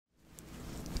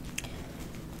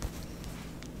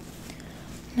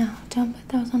don't put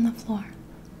those on the floor.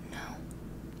 No,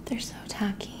 they're so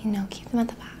tacky. No, keep them at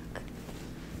the back.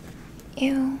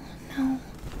 Ew, no.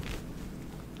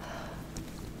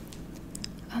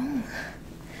 Oh,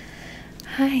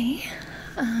 hi.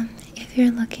 If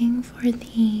you're looking for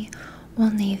the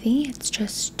Old Navy, it's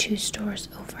just 2 stores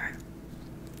over.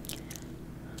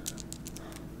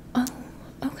 Oh,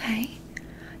 okay.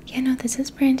 Yeah, no, this is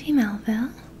Brandy Melville.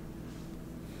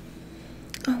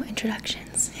 Oh,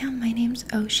 introductions. Yeah, my name's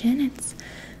Ocean. It's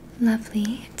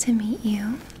lovely to meet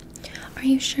you. Are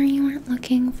you sure you weren't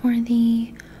looking for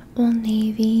the Old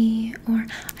Navy? Or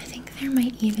I think there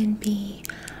might even be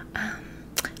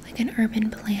like an Urban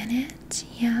Planet.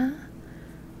 Yeah?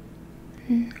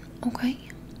 Okay.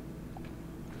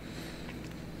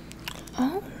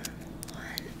 Oh,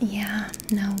 yeah,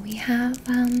 no, we have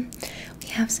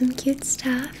some cute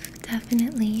stuff,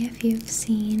 definitely. If you've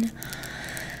seen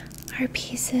our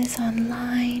pieces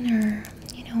online or,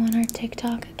 you know, on our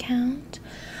TikTok account.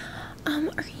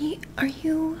 Are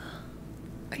you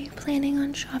planning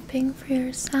on shopping for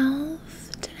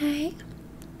yourself today?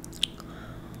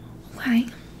 Okay.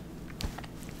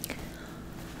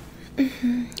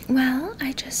 Well,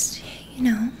 I just, you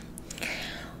know,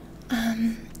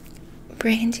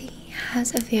 Brandy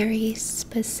has a very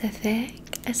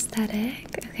specific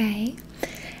aesthetic, okay?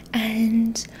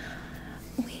 And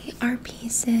our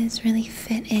pieces really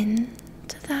fit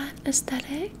into that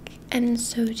aesthetic, and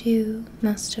so do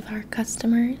most of our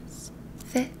customers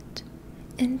fit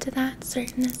into that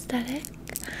certain aesthetic.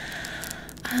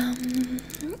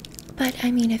 But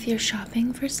I mean, if you're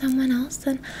shopping for someone else,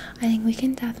 then I think we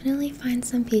can definitely find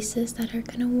some pieces that are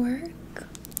gonna work.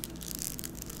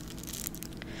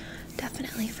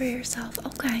 Definitely for yourself.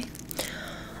 Okay.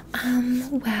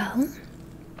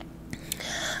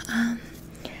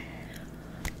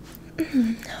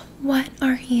 What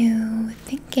are you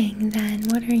thinking then?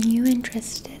 What are you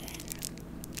interested in?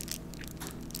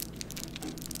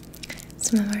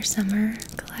 Some of our summer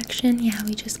collection. Yeah,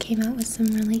 we just came out with some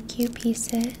really cute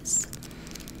pieces.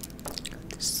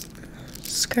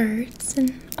 Skirts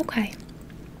and okay.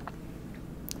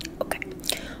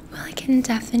 Well, I can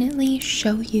definitely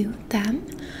show you them.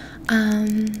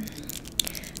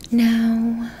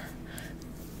 Now,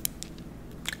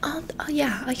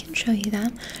 yeah, I can show you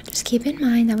them. Just keep in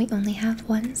mind that we only have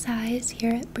one size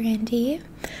here at Brandy,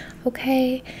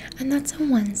 okay? And that's a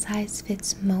one size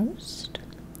fits most,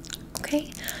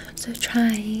 okay? So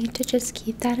try to just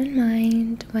keep that in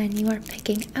mind when you are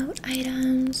picking out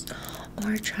items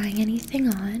or trying anything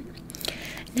on.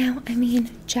 Now, I mean,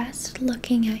 just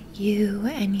looking at you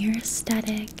and your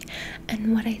aesthetic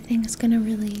and what I think is gonna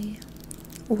really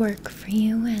work for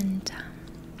you, and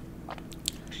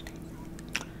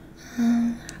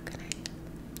how can I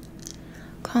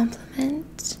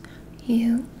compliment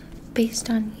you based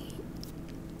on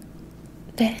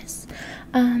this?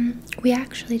 We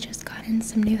actually just got in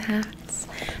some new hats,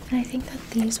 and I think that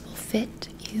these will fit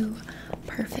you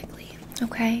perfectly,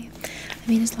 okay? I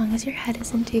mean, as long as your head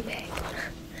isn't too big.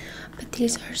 But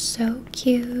these are so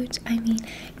cute. I mean,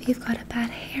 if you've got a bad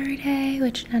hair day,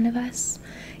 which none of us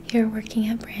here working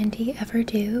at Brandy ever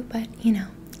do, but you know,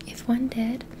 if one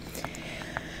did,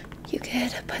 you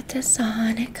could put this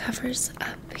on. It covers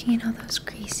up, you know, those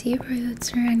greasy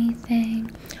roots or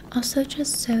anything. Also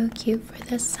just so cute for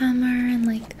the summer, and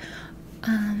like,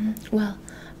 well,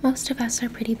 most of us are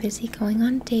pretty busy going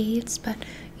on dates, but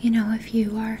you know, if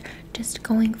you are just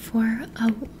going for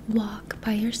a walk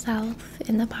by yourself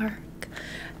in the park,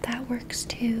 that works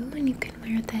too, and you can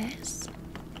wear this.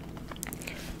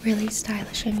 Really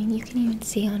stylish. I mean, you can even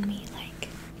see on me, like,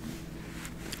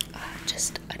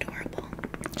 just adorable.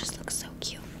 Just looks so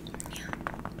cute. Yeah.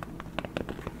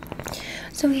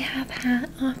 So we have hat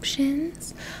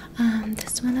options.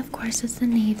 This one, of course, is the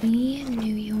navy in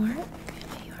New York.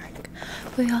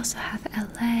 We also have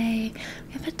LA.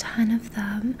 We have a ton of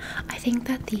them. I think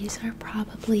that these are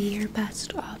probably your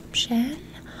best option,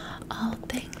 all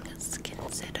things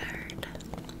considered.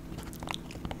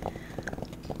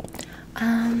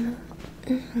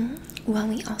 Well,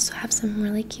 we also have some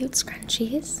really cute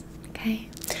scrunchies, okay?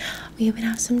 We even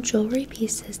have some jewelry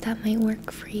pieces that might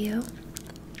work for you.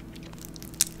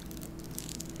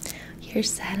 You're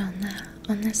set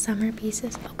on the summer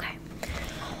pieces, okay?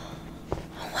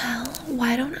 Well,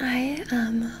 why don't I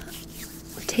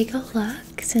take a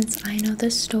look, since I know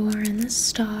the store and the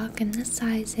stock and the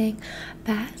sizing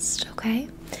best, okay?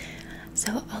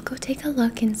 So I'll go take a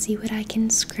look and see what I can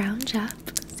scrounge up,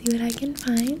 see what I can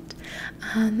find,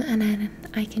 and then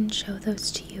I can show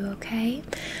those to you, okay?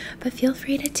 But feel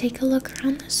free to take a look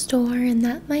around the store, and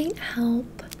that might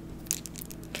help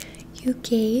you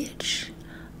gauge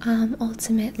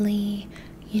ultimately,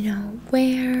 you know,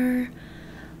 where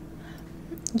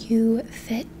you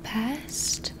fit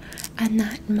best, and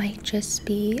that might just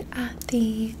be at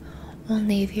the Old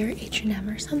Navy or H&M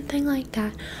or something like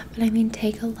that. But I mean,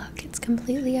 take a look. It's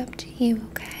completely up to you,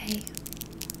 okay?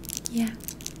 Yeah.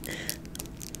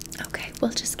 Okay,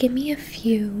 well, just give me a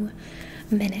few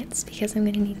minutes because I'm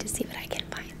gonna need to see what I can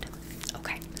find.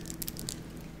 Okay.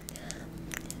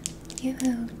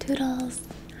 Yoo-hoo, Toodles.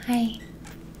 Hi.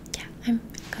 Yeah,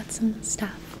 I've got some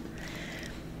stuff.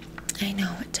 I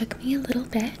know, it took me a little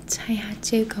bit. I had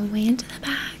to go way into the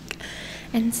back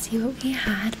and see what we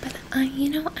had, but you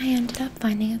know, I ended up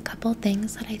finding a couple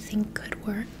things that I think could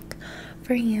work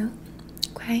for you.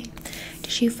 Okay?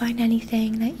 Did you find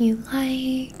anything that you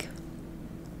like?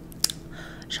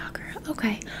 Shocker.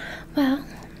 Okay. Well,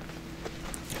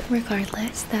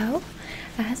 regardless though,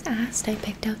 as asked, I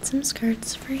picked out some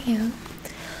skirts for you.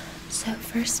 So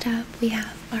first up, we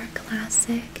have our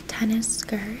classic tennis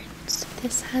skirts.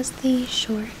 This has the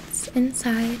shorts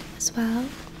inside as well.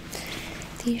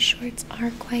 These shorts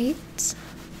are quite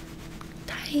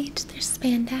tight. They're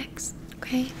spandex,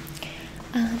 okay?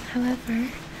 However,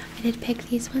 I did pick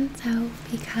these ones out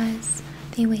because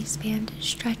the waistband is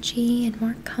stretchy and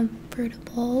more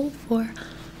comfortable for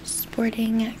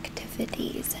sporting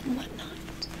activities and whatnot.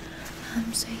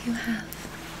 So you have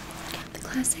the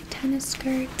classic tennis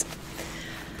skirt.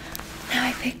 Now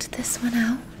I picked this one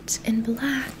out in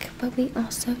black, but we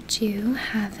also do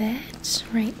have it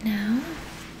right now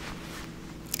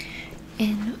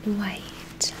in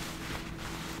white.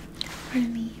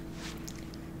 Pardon me.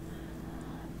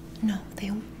 No,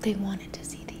 they wanted to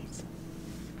see these.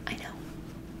 I know.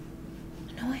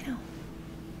 No, I know.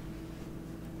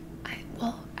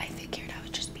 I figured I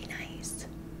would just be nice.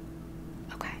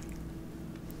 Okay.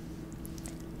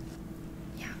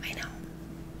 Yeah, I know.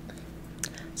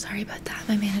 Sorry about that.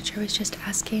 My manager was just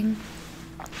asking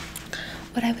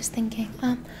what I was thinking.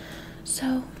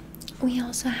 So we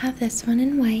also have this one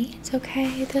in white,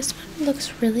 okay? This one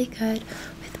looks really good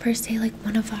with, per se, like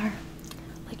one of our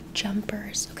like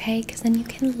jumpers, okay? Because then you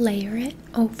can layer it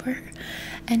over,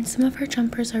 and some of our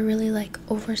jumpers are really like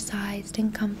oversized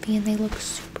and comfy, and they look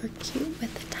super cute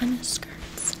with the tennis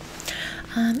skirts.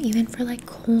 Even for like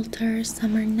colder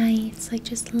summer nights, like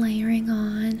just layering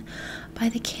on by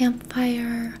the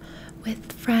campfire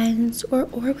with friends or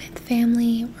with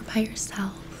family or by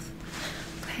yourself,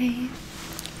 okay?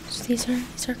 So these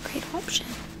are great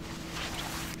options.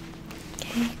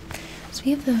 Okay, so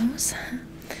we have those.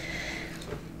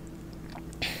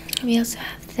 We also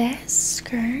have this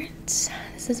skirt.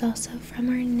 This is also from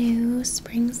our new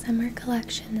spring summer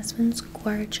collection. This one's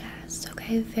gorgeous,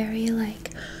 okay? Very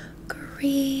like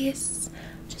grease,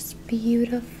 just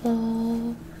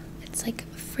beautiful. It's like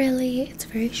frilly. It's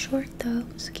very short though,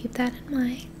 so keep that in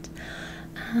mind.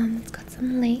 It's got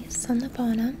some lace on the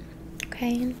bottom,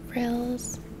 okay, and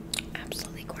frills.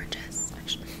 Absolutely gorgeous.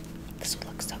 Actually, this would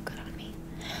look so good on me.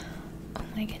 Oh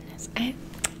my goodness. I'm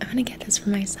gonna get this for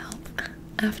myself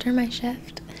after my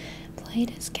shift. Play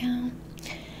discount.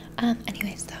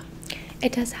 Anyways though,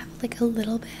 it does have like a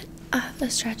little bit of a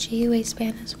stretchy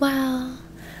waistband as well.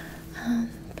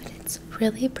 But it's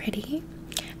really pretty,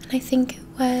 and I think it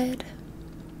would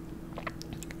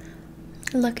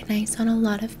look nice on a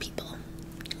lot of people.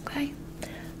 Okay,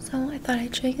 so I thought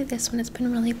I'd show you this one. It's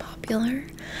been really popular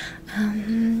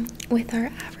with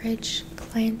our average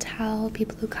clientele,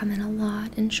 people who come in a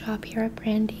lot and shop here at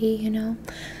Brandy. You know,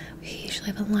 we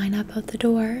usually have a lineup out the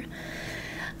door.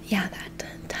 Yeah, that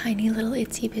tiny little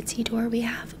itsy bitsy door we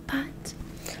have, but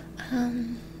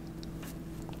I'm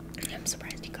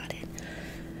surprised you got it.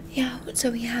 Yeah,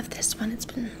 so we have this one. It's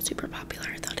been super popular.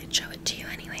 I thought I'd show it to you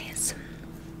anyways.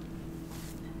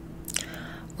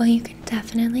 Well, you can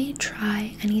definitely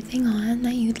try anything on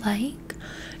that you'd like.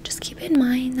 Just keep in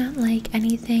mind that like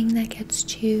anything that gets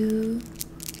too,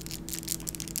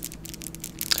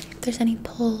 if there's any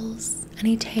pulls,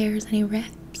 any tears, any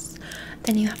rips,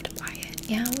 then you have to buy it.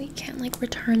 Yeah, we can't like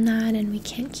return that, and we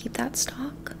can't keep that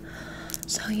stock.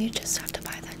 So you just have to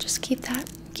buy that. Just keep that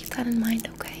in mind,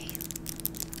 okay?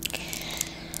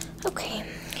 Okay,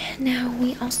 now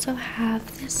we also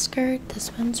have this skirt.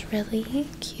 This one's really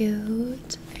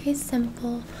cute, very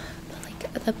simple, but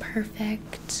like the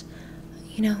perfect,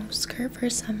 you know, skirt for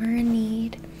summer in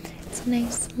need. It's a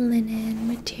nice linen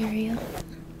material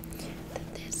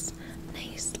with this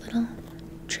nice little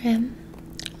trim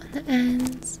on the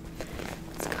ends.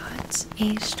 It's got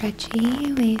a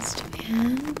stretchy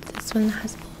waistband. This one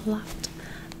has a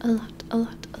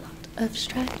lot of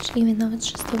stretch, even though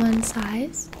it's just the one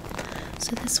size.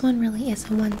 So this one really is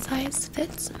a one size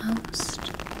fits most.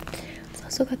 It's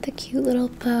also got the cute little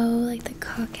bow, like the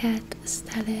coquette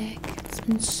aesthetic. It's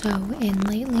been so in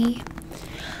lately.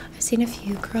 I've seen a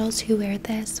few girls who wear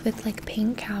this with like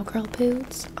pink cowgirl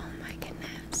boots. Oh my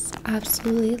goodness,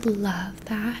 absolutely love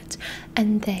that.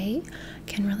 And they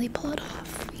can really pull it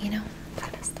off, you know,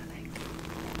 that aesthetic.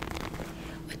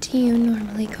 What do you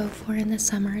normally go for in the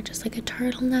summer? Just like a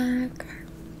turtleneck?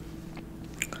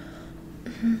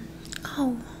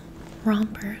 Oh,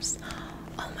 rompers.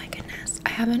 Oh my goodness, I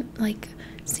haven't like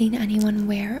seen anyone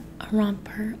wear a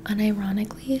romper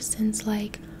unironically since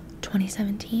like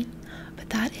 2017, but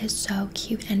that is so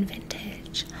cute and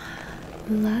vintage.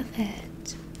 Love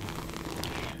it.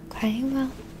 Okay,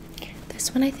 well,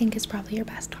 this one I think is probably your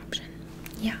best option.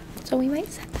 Yeah, so we might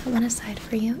set that one aside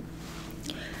for you.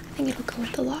 I think it'll go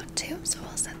with the lot too, so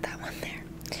I'll set that one there.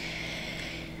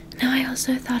 Now I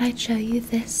also thought I'd show you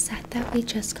this set that we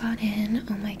just got in.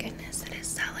 Oh my goodness, it is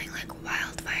selling like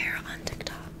wildfire on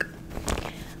TikTok.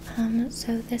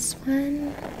 So this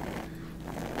one,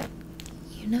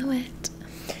 you know it,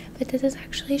 but this is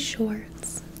actually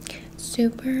shorts.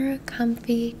 Super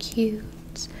comfy,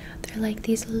 cute. They're like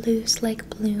these loose like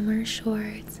bloomer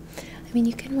shorts. I mean,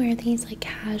 you can wear these like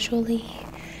casually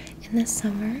in the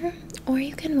summer, or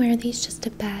you can wear these just to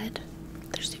bed.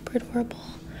 They're super adorable.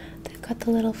 They've got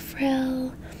the little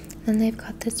frill, and then they've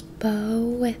got this bow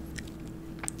with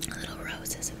little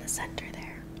roses in the center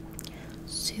there.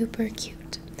 Super cute.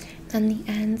 And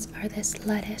the ends are this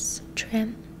lettuce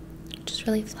trim, which is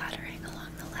really flattering along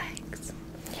the legs.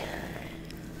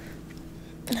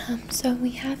 So we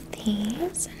have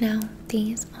these. Now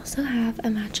these also have a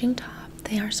matching top.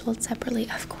 They are sold separately,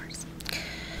 of course.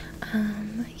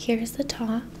 Here's the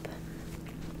top.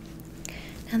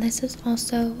 Now this is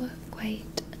also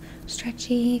quite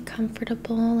stretchy,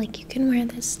 comfortable. Like you can wear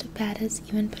this to bed as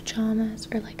even pajamas,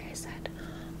 or like I said,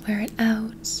 wear it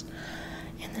out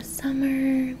in the summer.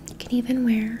 You can even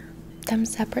wear them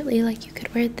separately. Like you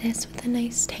could wear this with a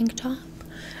nice tank top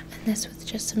and this with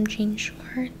just some jean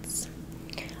shorts.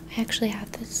 I actually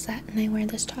have this set and I wear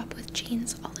this top with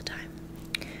jeans all the time.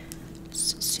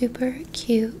 It's super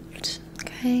cute.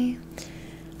 Okay,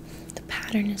 the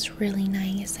pattern is really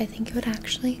nice. I think it would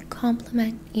actually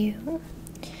complement you.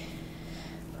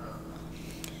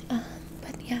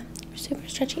 But yeah, super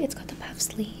stretchy. It's got the puff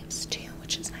sleeves too,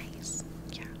 which is nice.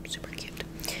 Yeah, super cute.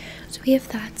 So we have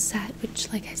that set,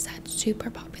 which like I said, super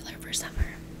popular for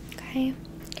summer. Okay,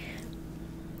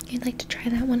 you'd like to try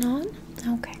that one on?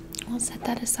 Okay, we'll set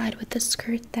that aside with the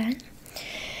skirt then.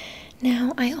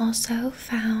 Now I also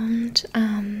found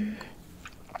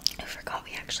I forgot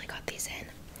we actually got these in.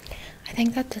 I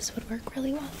think that this would work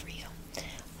really well for you.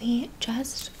 We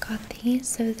just got these.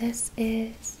 So this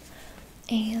is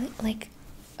a like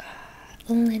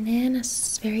linen, a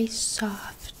very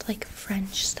soft like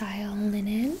French style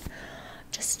linen,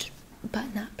 just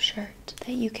button up shirt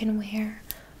that you can wear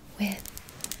with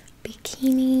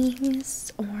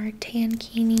bikinis or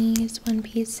tankinis, one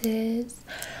pieces.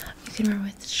 You can wear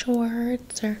with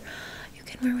shorts, or you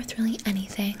can wear with really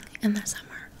anything in the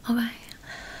summer. Okay,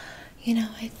 you know,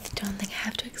 I don't think I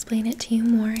have to explain it to you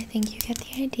more. I think you get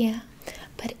the idea.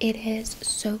 But it is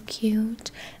so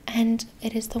cute, and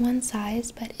it is the one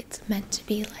size, but it's meant to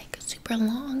be like super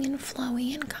long and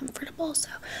flowy and comfortable, so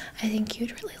I think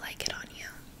you'd really like it on you.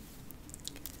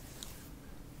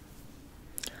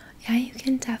 Yeah, you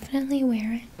can definitely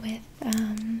wear it with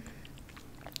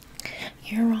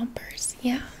your rompers.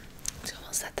 Yeah, so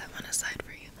we'll set that one aside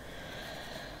for you.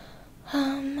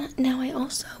 Now I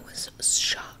also was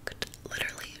shocked,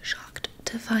 literally shocked,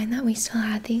 to find that we still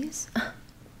had these.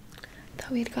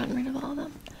 Thought we had gotten rid of all of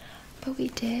them, but we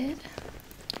did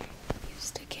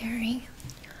used to carry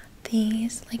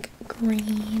these like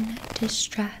green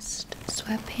distressed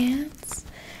sweatpants.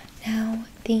 Now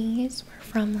these were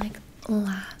from like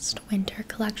last winter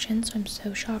collection, so I'm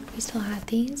so shocked we still had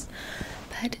these,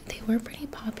 but they were pretty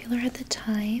popular at the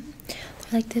time.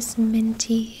 They're like this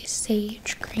minty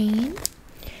sage green,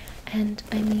 and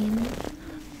I mean,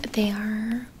 they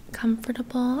are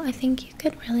comfortable. I think you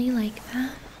could really like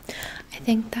them. I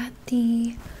think that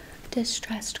the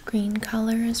distressed green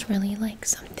color is really like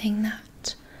something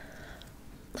that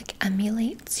like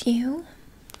emulates you.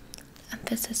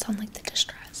 Emphasis on like the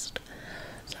distressed.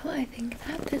 So I think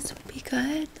that this would be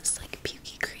good. This like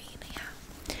pukey green,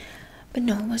 yeah. But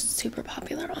no, it was super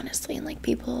popular, honestly, and like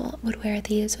people would wear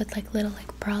these with like little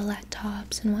like bralette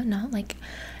tops and whatnot, like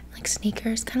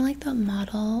sneakers, kind of like the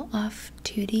model off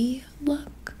Tootie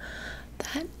look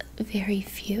that very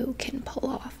few can pull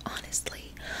off,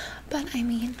 honestly. But I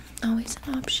mean, always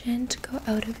an option to go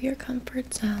out of your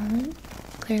comfort zone.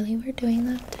 Clearly we're doing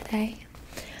that today,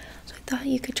 so I thought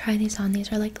you could try these on.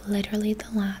 These are like literally the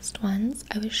last ones.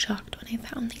 I was shocked when I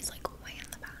found these like way in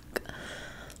the back.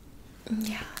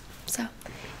 Yeah, so you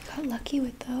got lucky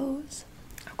with those.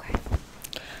 Okay.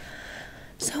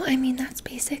 So, I mean, that's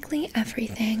basically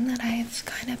everything that I've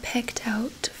kind of picked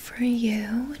out for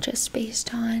you, just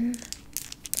based on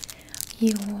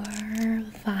your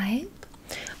vibe,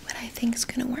 what I think is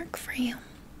going to work for you.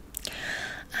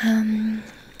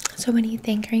 So what do you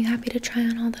think? Are you happy to try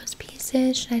on all those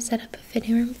pieces? Should I set up a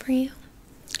fitting room for you?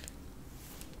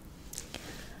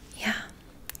 Yeah.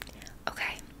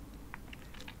 Okay.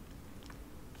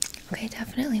 Okay,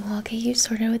 definitely. Well, I'll get you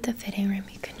sorted with the fitting room.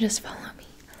 You can just follow me.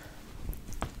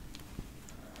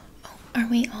 Oh, are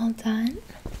we all done?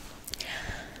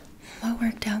 What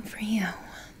worked out for you?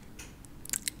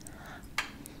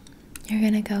 You're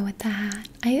gonna go with the hat.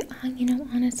 You know,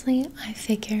 honestly, I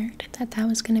figured that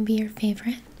was gonna be your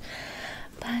favorite.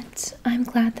 But I'm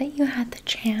glad that you had the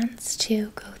chance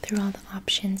to go through all the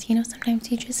options. You know, sometimes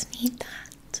you just need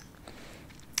that.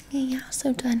 Yeah,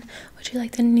 so done. Would you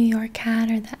like the New York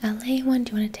hat or the LA one?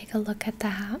 Do you want to take a look at the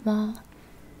hat wall?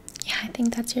 Yeah, I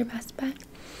think that's your best bet.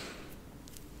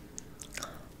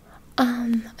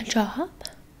 A job?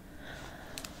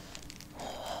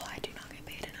 Oh, I do not get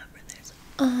paid enough for this.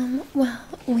 Well,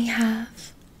 we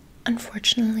have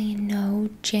unfortunately no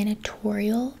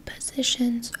janitorial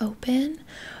positions open.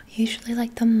 Usually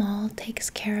like the mall takes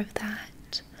care of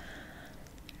that.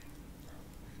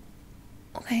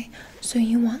 Okay, so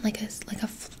you want like a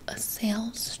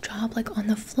sales job, like on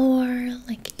the floor,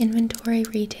 like inventory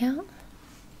retail?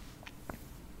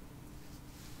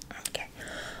 Okay.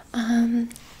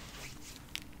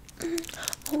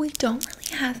 Well, we don't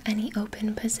really have any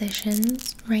open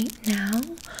positions right now.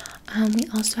 We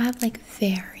also have like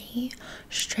very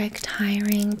strict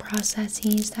hiring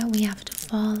processes that we have to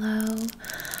follow.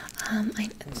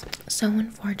 It's so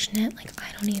unfortunate. Like,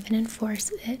 I don't even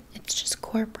enforce it. It's just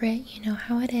corporate. You know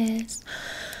how it is.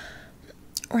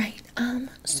 Right.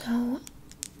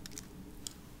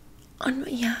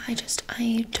 Yeah,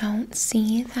 I don't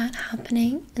see that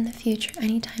happening in the future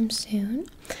anytime soon.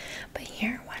 But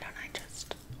here, why don't I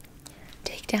just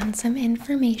take down some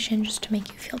information just to make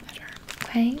you feel better,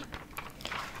 okay?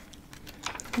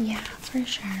 Yeah, for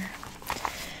sure.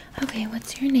 Okay,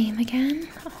 what's your name again?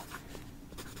 Oh.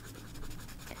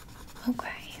 Okay.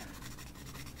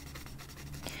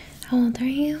 How old are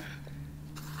you?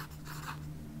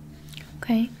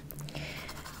 Okay.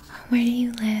 Where do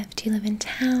you live? Do you live in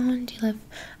town? Do you live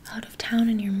out of town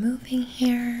and you're moving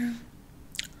here?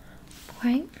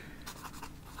 Okay.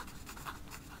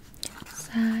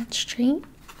 Sad Street.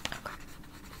 Okay.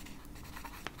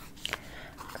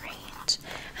 Great.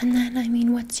 And then, I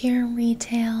mean, what's your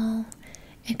retail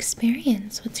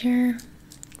experience?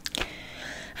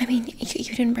 I mean,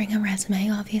 you didn't bring a resume,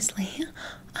 obviously.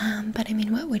 But I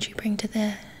mean, what would you bring to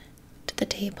the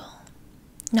table?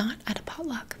 Not at a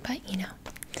potluck, but you know,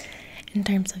 in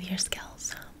terms of your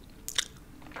skills.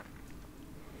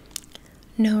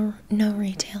 No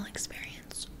retail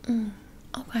experience.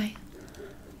 Okay.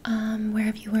 Where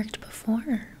have you worked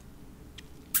before?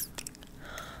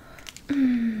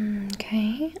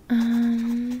 Okay.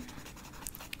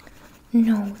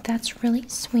 No, that's really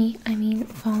sweet. I mean,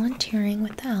 volunteering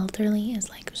with the elderly is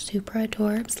like super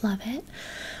adorbs, love it.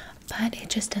 But it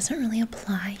just doesn't really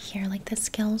apply here. Like, the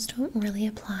skills don't really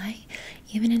apply,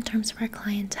 even in terms of our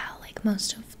clientele. Like,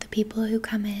 most of the people who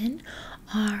come in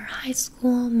are high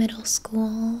school, middle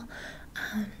school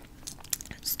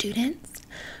students.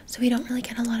 So we don't really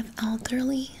get a lot of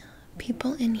elderly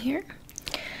people in here.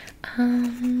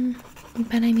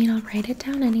 But I mean, I'll write it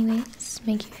down anyways,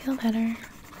 make you feel better.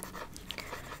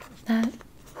 That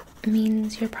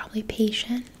means you're probably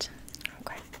patient.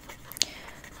 Okay.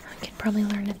 I could probably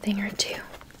learn a thing or two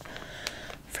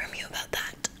from you about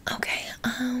that. Okay,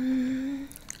 I'm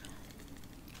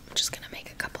just gonna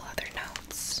make a couple other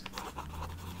notes.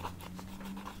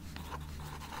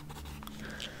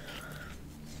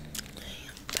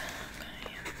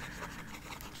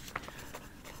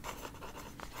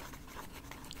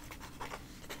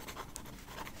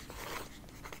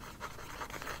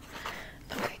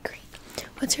 Okay, great.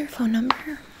 What's your phone number?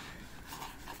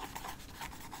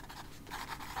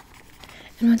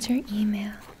 And what's your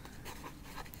email?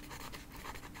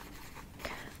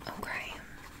 Okay.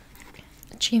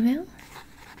 Gmail?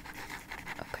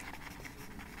 Okay.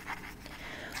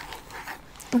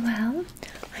 Well,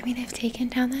 I mean, I've taken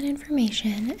down that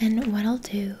information, and what I'll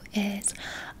do is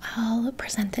I'll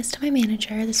present this to my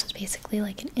manager. This was basically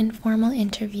like an informal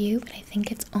interview, but I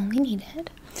think it's only needed.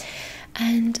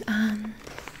 And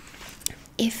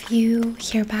if you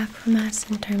hear back from us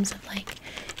in terms of like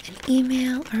an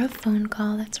email or a phone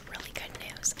call, that's really good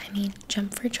news. I mean,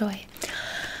 jump for joy.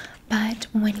 But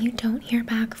when you don't hear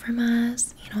back from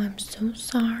us, I'm so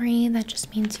sorry. That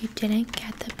just means you didn't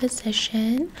get the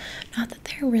position. Not that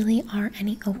there really are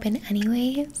any open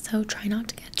anyway, so try not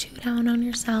to get too down on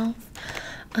yourself.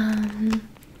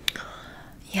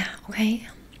 Yeah, okay.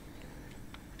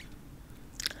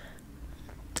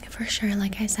 For sure,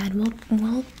 like I said,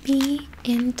 we'll be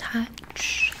in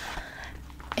touch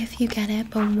if you get it,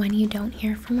 but when you don't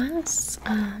hear from us,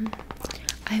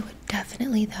 I would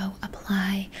definitely though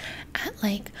apply at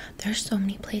there's so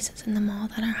many places in the mall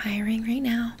that are hiring right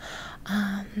now.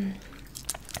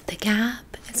 The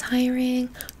Gap is hiring,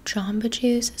 Jamba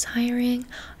Juice is hiring.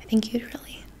 I think you'd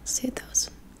really suit those,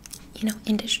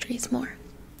 industries more.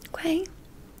 Okay.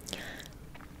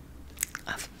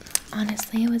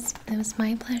 Honestly, it was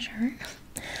my pleasure.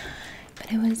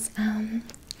 But it was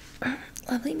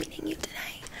lovely meeting you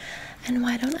today. And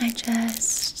why don't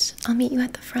I'll meet you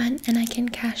at the front and I can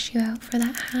cash you out for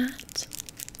that hat.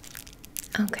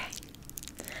 Okay.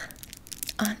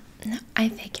 No, I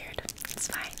figured. It's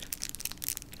fine.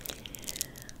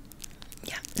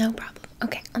 Yeah, no problem.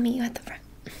 Okay, I'll meet you at the front.